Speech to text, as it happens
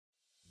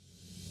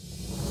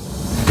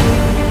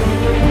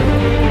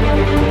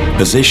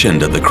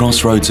Positioned at the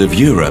crossroads of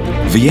Europe,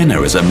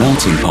 Vienna is a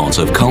melting pot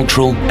of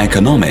cultural,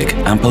 economic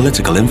and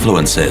political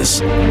influences.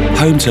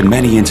 Home to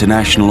many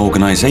international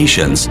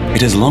organizations,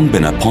 it has long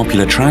been a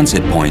popular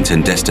transit point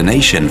and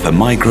destination for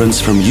migrants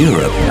from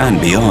Europe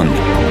and beyond.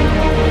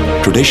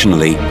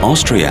 Traditionally,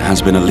 Austria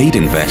has been a lead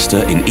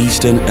investor in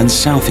Eastern and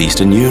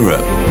Southeastern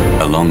Europe.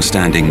 A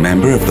long-standing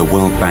member of the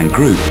World Bank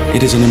Group,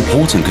 it is an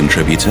important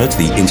contributor to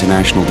the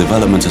International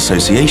Development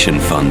Association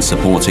Fund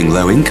supporting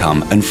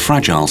low-income and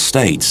fragile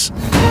states.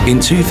 In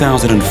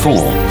 2004,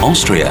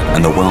 Austria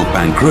and the World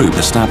Bank Group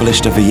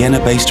established a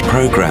Vienna-based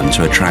program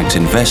to attract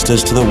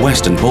investors to the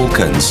Western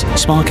Balkans,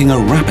 sparking a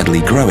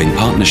rapidly growing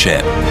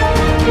partnership.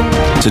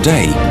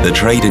 Today, the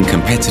Trade and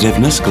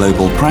Competitiveness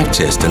Global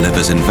Practice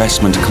delivers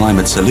investment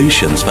climate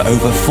solutions for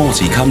over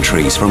 40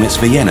 countries from its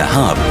Vienna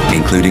hub,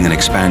 including an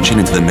expansion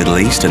into the Middle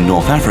East and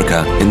North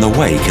Africa in the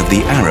wake of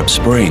the Arab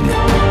Spring.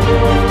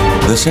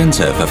 The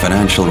Center for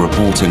Financial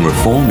Reporting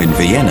Reform in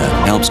Vienna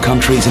helps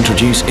countries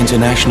introduce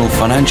international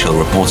financial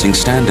reporting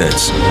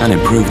standards and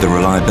improve the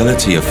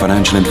reliability of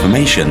financial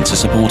information to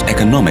support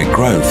economic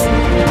growth.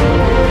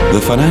 The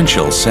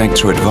Financial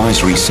Sector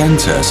Advisory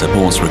Center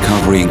supports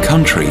recovery in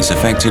countries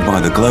affected by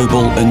the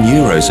global and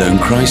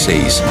Eurozone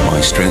crises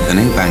by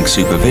strengthening bank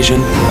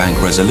supervision,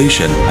 bank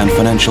resolution and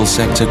financial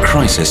sector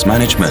crisis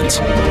management.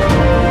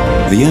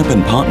 The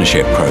Urban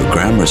Partnership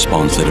Programme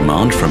responds to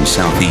demand from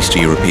Southeast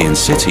European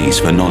cities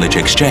for knowledge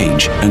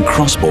exchange and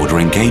cross-border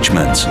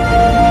engagement.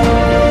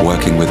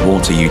 Working with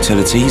water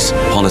utilities,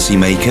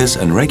 policymakers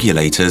and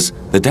regulators,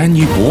 the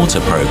Danube Water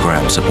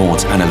Programme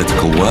supports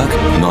analytical work,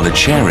 knowledge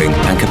sharing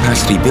and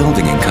capacity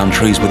building in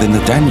countries within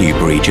the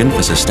Danube region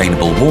for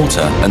sustainable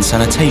water and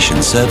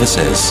sanitation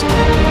services.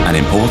 An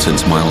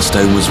important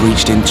milestone was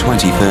reached in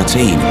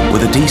 2013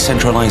 with the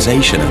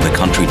decentralisation of the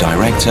country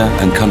director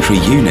and country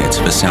unit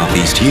for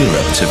Southeast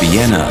Europe to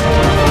Vienna.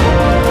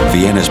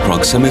 Vienna's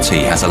proximity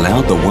has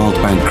allowed the World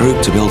Bank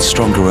Group to build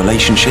stronger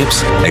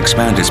relationships,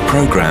 expand its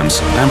programs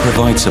and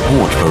provide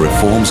support for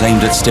reforms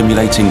aimed at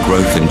stimulating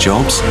growth and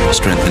jobs,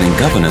 strengthening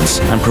governance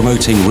and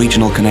promoting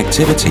regional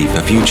connectivity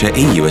for future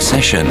EU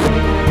accession.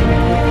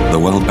 The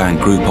World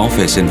Bank Group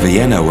office in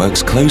Vienna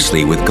works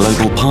closely with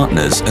global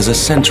partners as a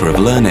centre of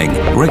learning,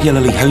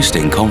 regularly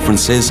hosting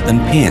conferences and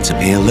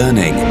peer-to-peer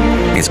learning.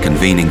 Its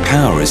convening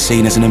power is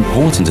seen as an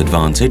important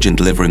advantage in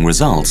delivering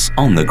results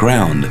on the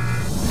ground.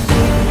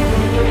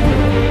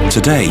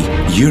 Today,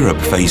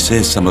 Europe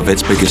faces some of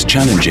its biggest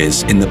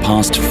challenges in the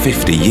past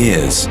 50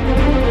 years,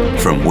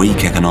 from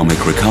weak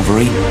economic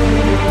recovery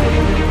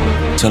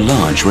to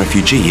large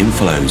refugee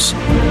inflows,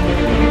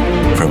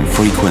 from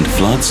frequent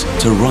floods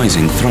to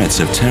rising threats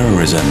of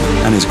terrorism,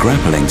 and is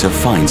grappling to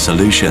find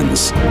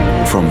solutions.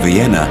 From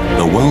Vienna,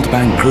 the World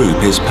Bank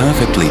Group is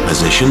perfectly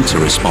positioned to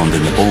respond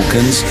in the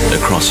Balkans,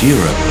 across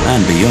Europe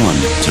and beyond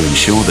to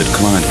ensure that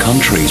client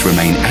countries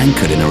remain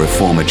anchored in a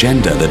reform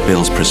agenda that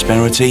builds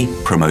prosperity,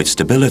 promotes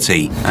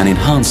stability and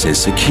enhances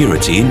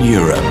security in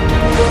Europe.